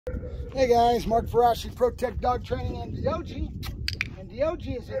Hey guys, Mark Ferrasci, Protect Dog Training and D.O.G. And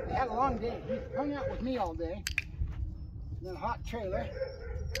D.O.G. had a long day. He hung out with me all day in a hot trailer.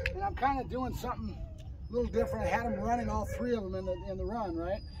 And I'm kind of doing something a little different. I had him running, all three of them in the run,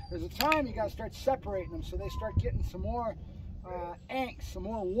 right? There's a time you got to start separating them so they start getting some more angst, some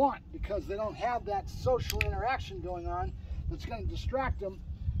more want, because they don't have that social interaction going on that's going to distract them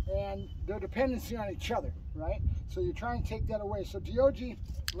and their dependency on each other, right? So you're trying to take that away. So D.O.G.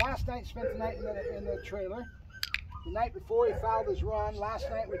 last night spent the night in the trailer. The night before he fouled his run. Last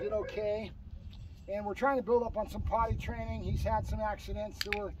night we did okay. And we're trying to build up on some potty training. He's had some accidents,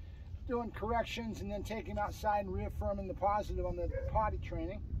 so we're doing corrections and then taking him outside and reaffirming the positive on the potty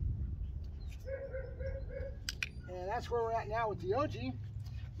training. And that's where we're at now with D.O.G.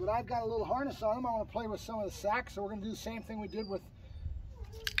 But I've got a little harness on him. I want to play with some of the sacks, so we're going to do the same thing we did with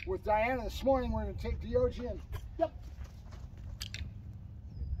Diana this morning. We're going to take D.O.G. and yep.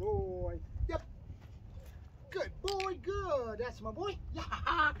 Boy, yep. Good boy, good. That's my boy. Yeah,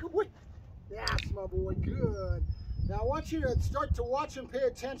 good boy. That's my boy, good. Now I want you to start to watch and pay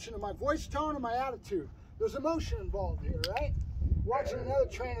attention to my voice tone and my attitude. There's emotion involved here, right? Watching another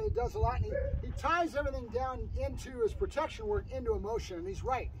trainer that does a lot, and he ties everything down into his protection work into emotion, and he's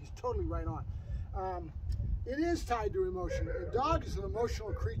right. He's totally right on. It is tied to emotion. A dog is an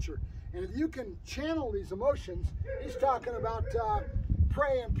emotional creature, and if you can channel these emotions, he's talking about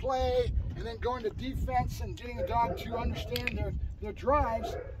pray and play, and then going to defense and getting a dog to understand their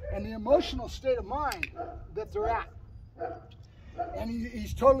drives and the emotional state of mind that they're at. And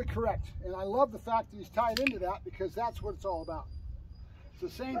he's totally correct. And I love the fact that he's tied into that, because that's what it's all about. It's the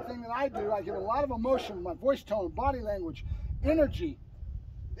same thing that I do. I give a lot of emotion, my voice tone, body language, energy,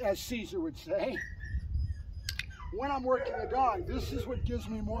 as Caesar would say, when I'm working a dog. This is what gives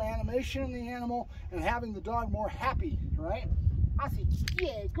me more animation in the animal and having the dog more happy, right? I say,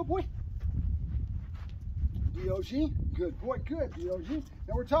 yeah, good boy. D.O.G., good boy, good, D.O.G.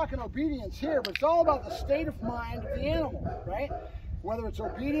 Now we're talking obedience here, but it's all about the state of mind of the animal, right? Whether it's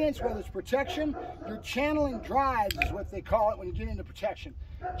obedience, whether it's protection, you're channeling drives is what they call it when you get into protection.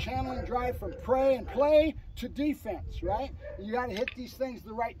 Channeling drive from prey and play to defense, right? You got to hit these things at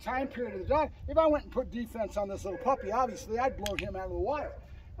the right time period of the dog. If I went and put defense on this little puppy, obviously I'd blow him out of the water.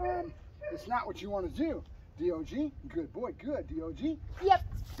 It's not what you want to do. D.O.G., good boy, good. D.O.G., yep,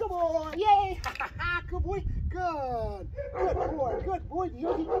 come on, yay, good boy, good. Good boy,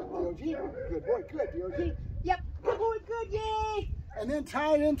 D.O.G., D.O.G., good boy, good, D.O.G., yep, good boy, good, yay. And then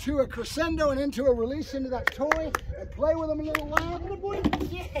tie it into a crescendo and into a release into that toy and play with them a little while. Good boy,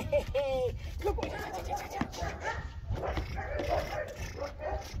 yay, good boy.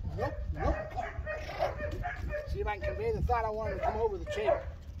 Nope, nope. See if I can convey the thought I wanted to come over the table.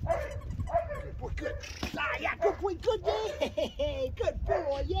 Good boy, good. Ah, yeah, good boy, good, yay. Good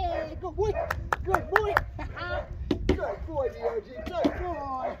boy, yay. Good boy, good boy. Good boy, D.O.G., good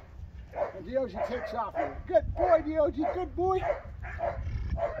boy. And D.O.G. takes off with it. Good boy, D.O.G., good boy.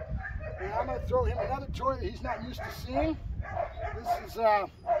 And I'm going to throw him another toy that he's not used to seeing. This is a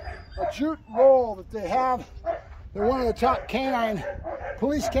jute roll that they have. They're one of the top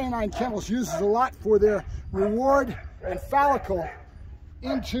police canine kennels uses a lot for their reward and follicle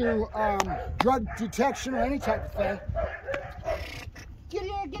into drug detection or any type of thing. Get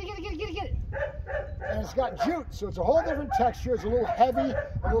it. And it's got jute, so it's a whole different texture. It's a little heavy,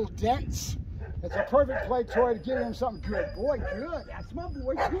 a little dense. It's a perfect play toy to get him something good. Boy, good. That's my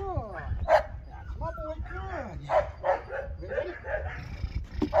boy, good. That's my boy, good. Ready?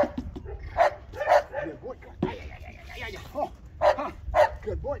 Good boy, good. Yeah. Oh, huh.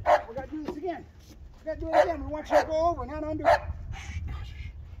 Good boy. We got to do this again. We got to do it again. We want you to go over, not under.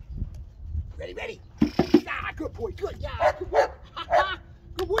 Ready. Ah, good boy, good. Yeah, good boy.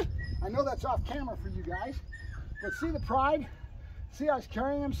 Good boy. I know that's off camera for you guys, but see the pride? See how he's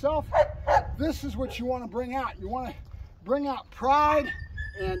carrying himself? This is what you want to bring out. You want to bring out pride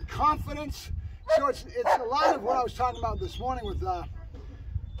and confidence. So it's a lot of what I was talking about this morning with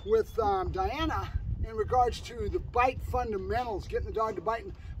Diana in regards to the bite fundamentals, getting the dog to bite.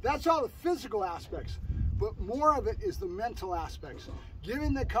 That's all the physical aspects, but more of it is the mental aspects.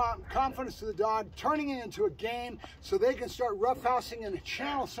 Giving the confidence to the dog, turning it into a game so they can start roughhousing and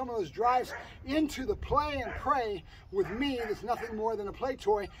channel some of those drives into the play and pray with me. That's nothing more than a play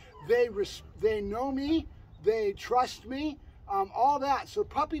toy. They know me, they trust me, all that. So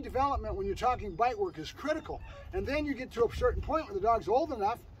puppy development, when you're talking bite work, is critical. And then you get to a certain point where the dog's old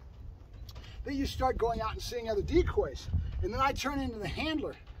enough that you start going out and seeing other decoys. And then I turn into the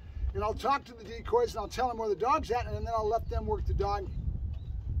handler. And I'll talk to the decoys and I'll tell them where the dog's at, and then I'll let them work the dog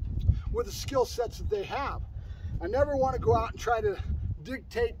with the skill sets that they have. I never want to go out and try to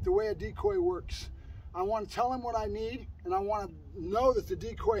dictate the way a decoy works. I want to tell him what I need, and I want to know that the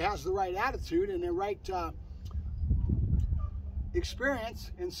decoy has the right attitude and the right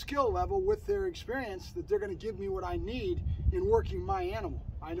experience and skill level with their experience, that they're going to give me what I need in working my animal.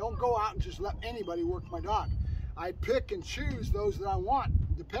 I don't go out and just let anybody work my dog. I pick and choose those that I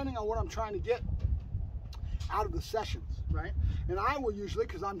want, depending on what I'm trying to get out of the sessions, right? And I will usually,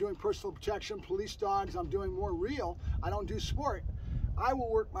 because I'm doing personal protection, police dogs, I'm doing more real, I don't do sport, I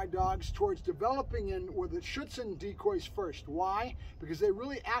will work my dogs towards developing in with the Schutzen decoys first. Why? Because they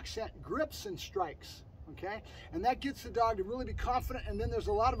really accent grips and strikes, okay? And that gets the dog to really be confident, and then there's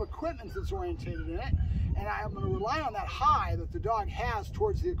a lot of equipment that's orientated in it, and I'm going to rely on that high that the dog has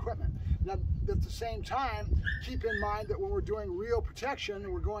towards the equipment. Now, at the same time, keep in mind that when we're doing real protection,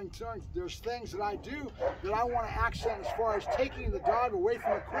 and we're going to, there's things that I do that I want to accent as far as taking the dog away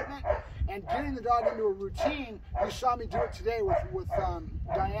from equipment and getting the dog into a routine. You saw me do it today with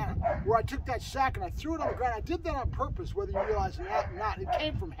Diana, where I took that sack and I threw it on the ground. I did that on purpose, whether you realize it or not. It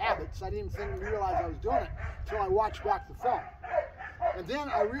came from habits. I didn't even realize I was doing it until I watched back the film. And then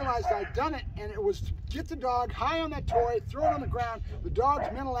I realized I'd done it, and it was to get the dog high on that toy, throw it on the ground. The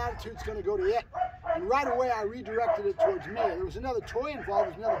dog's mental attitude's going to go to it. And right away, I redirected it towards me. There was another toy involved,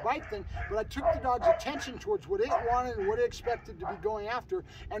 there was another bite thing, but I took the dog's attention towards what it wanted and what it expected to be going after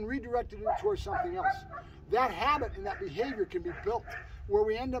and redirected it towards something else. That habit and that behavior can be built, where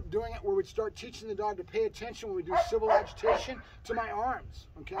we end up doing it, where we start teaching the dog to pay attention when we do civil agitation to my arms,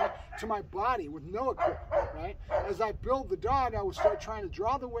 okay, to my body with no equipment, right? As I build the dog, I will start trying to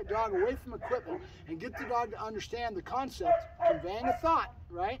draw the dog away from equipment and get the dog to understand the concept, conveying a thought,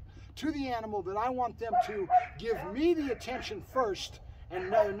 right, to the animal that I want them to give me the attention first, and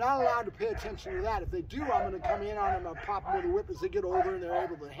they're not allowed to pay attention to that. If they do, I'm going to come in on them and pop them with a whip as they get older and they're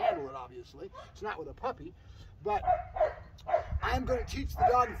able to handle it, obviously. It's not with a puppy. But I'm going to teach the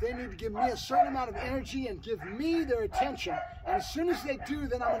dog that they need to give me a certain amount of energy and give me their attention. And as soon as they do,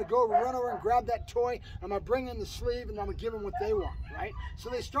 then I'm going to go over, run over and grab that toy. I'm going to bring in the sleeve and I'm going to give them what they want, right? So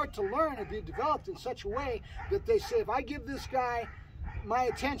they start to learn and be developed in such a way that they say, if I give this guy my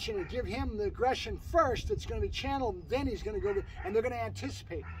attention and give him the aggression first, it's going to be channeled, and then he's going to go to, and they're going to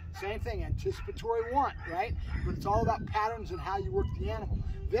anticipate. Same thing, anticipatory want, right? But it's all about patterns and how you work the animal.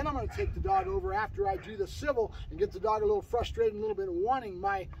 Then I'm going to take the dog over after I do the civil and get the dog a little frustrated, a little bit of wanting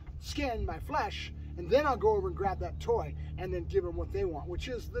my skin, my flesh, and then I'll go over and grab that toy and then give them what they want, which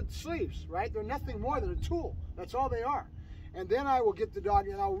is the sleeves, right? They're nothing more than a tool. That's all they are. And then I will get the dog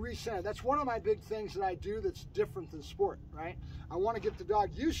and I'll recenter. That's one of my big things that I do that's different than sport, right? I want to get the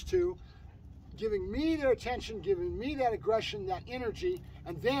dog used to giving me their attention, giving me that aggression, that energy,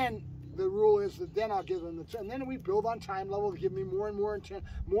 and then the rule is that then I'll give them the, and then we build on time level to give me more and more intent,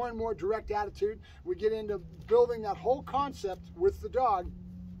 more and more direct attitude. We get into building that whole concept with the dog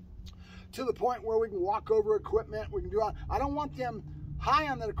to the point where we can walk over equipment. We can do all, I don't want them high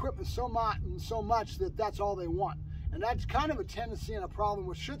on that equipment so much that that's all they want. And that's kind of a tendency and a problem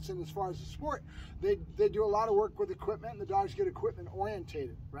with Schutzen as far as the sport. They do a lot of work with equipment, and the dogs get equipment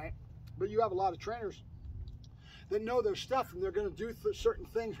orientated, right? But you have a lot of trainers that know their stuff, and they're going to do certain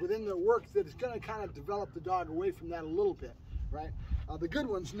things within their work that is going to kind of develop the dog away from that a little bit, right? The good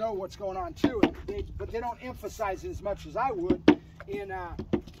ones know what's going on too, but they don't emphasize it as much as I would in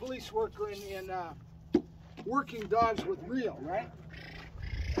police work or in working dogs with real, right?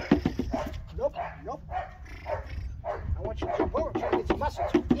 Nope, nope. I want you to jump over, try to get some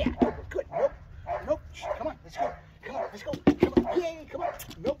muscles. Yeah, good. Nope, nope. Come on, let's go. Come on, let's go. Come on, yeah, come on.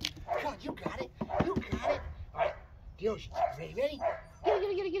 Nope. Come on, you got it. You got it. All right, D.O.G, ready?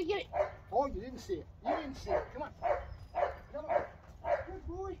 Get it. Oh, you didn't see it. You didn't see it. Come on. Come on. Good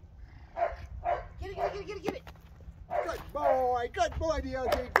boy. Get it. Good boy,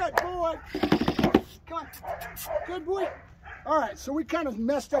 D.O.G. Good boy. Come on. Good boy. All right, so we kind of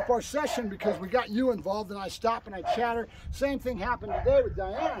messed up our session because we got you involved and I stop and I chatter. Same thing happened today with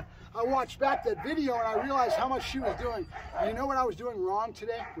Diana. I watched back that video and I realized how much she was doing. And you know what I was doing wrong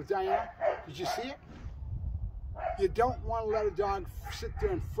today with Diana? Did you see it? You don't want to let a dog sit there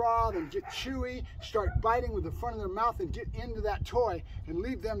and froth and get chewy, start biting with the front of their mouth and get into that toy and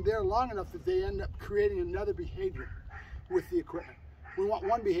leave them there long enough that they end up creating another behavior with the equipment. We want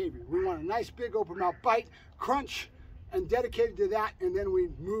one behavior. We want a nice big open mouth bite, crunch, and dedicated to that, and then we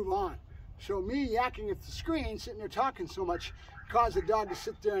move on. So me yakking at the screen, sitting there talking so much, caused the dog to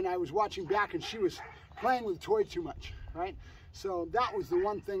sit there, and I was watching back and she was playing with the toy too much, right? So that was the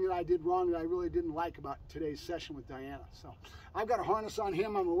one thing that I did wrong that I really didn't like about today's session with Diana. So I've got a harness on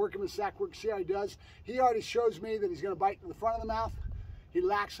him. I'm gonna work him in sack work, see how he does. He already shows me that he's gonna bite to the front of the mouth. He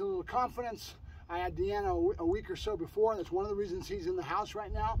lacks a little confidence. I had Deanna a week or so before, and that's one of the reasons he's in the house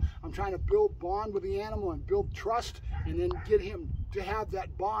right now. I'm trying to build bond with the animal and build trust, and then get him to have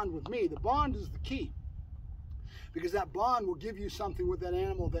that bond with me. The bond is the key, because that bond will give you something with that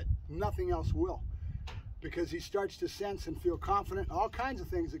animal that nothing else will, because he starts to sense and feel confident, all kinds of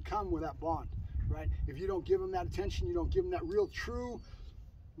things that come with that bond, right? If you don't give him that attention, you don't give him that real true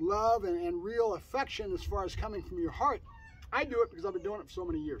love and real affection as far as coming from your heart. I do it because I've been doing it for so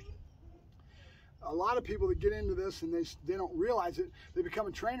many years. A lot of people that get into this and they don't realize it, they become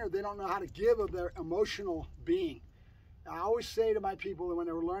a trainer, they don't know how to give of their emotional being. I always say to my people that when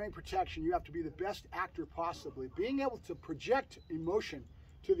they were learning protection, you have to be the best actor possibly. Being able to project emotion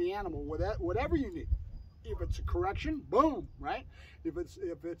to the animal, whatever you need. If it's a correction, boom, right? If it's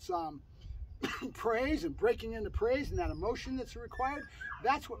praise and breaking into praise and that emotion that's required,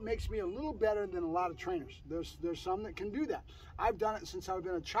 that's what makes me a little better than a lot of trainers. There's some that can do that. I've done it since I've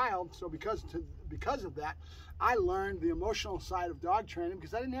been a child, so because of that, I learned the emotional side of dog training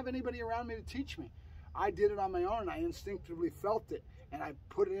because I didn't have anybody around me to teach me. I did it on my own, and I instinctively felt it, and I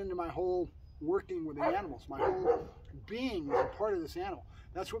put it into my whole working with the animals. My whole being is a part of this animal.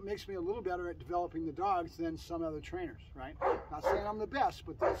 That's what makes me a little better at developing the dogs than some other trainers, right? Not saying I'm the best,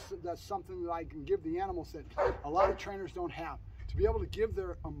 but that's something that I can give the animals that a lot of trainers don't have. To be able to give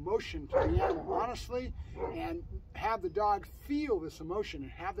their emotion to the animal honestly and have the dog feel this emotion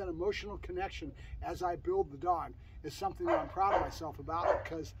and have that emotional connection as I build the dog is something that I'm proud of myself about,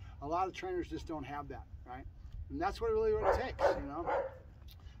 because a lot of trainers just don't have that, right? And that's what it takes, you know?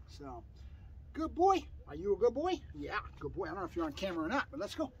 So, good boy. Are you a good boy? Yeah, good boy. I don't know if you're on camera or not, but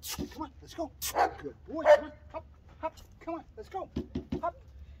let's go. Come on, let's go. Good boy. Come on, hop, hop. Come on, let's go. Hop.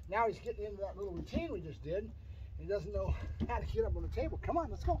 Now he's getting into that little routine we just did. He doesn't know how to get up on the table. Come on,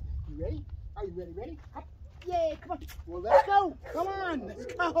 let's go. You ready? Are you ready? Ready? Hop. Yay, come on. Well, let's go. Come on, let's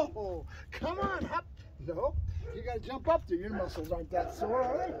go. Come on, hop. No, you got to jump up there. Your muscles aren't that sore,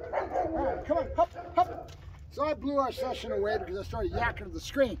 are they? All right, come on, hop, hop. So I blew our session away because I started yakking at the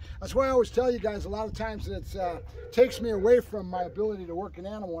screen. That's why I always tell you guys a lot of times it takes me away from my ability to work an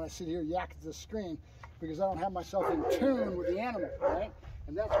animal when I sit here yak at the screen, because I don't have myself in tune with the animal, right?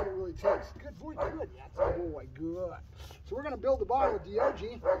 And that's what it really takes. Good boy, good. That's a boy, good. So we're going to build the bond with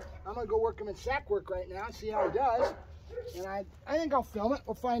D.O.G. I'm going to go work him in sack work right now and see how he does. And I think I'll film it.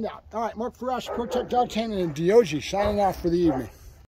 We'll find out. All right, Mark Ferrasci, Protect Dog Training, and D.O.G. signing off for the evening.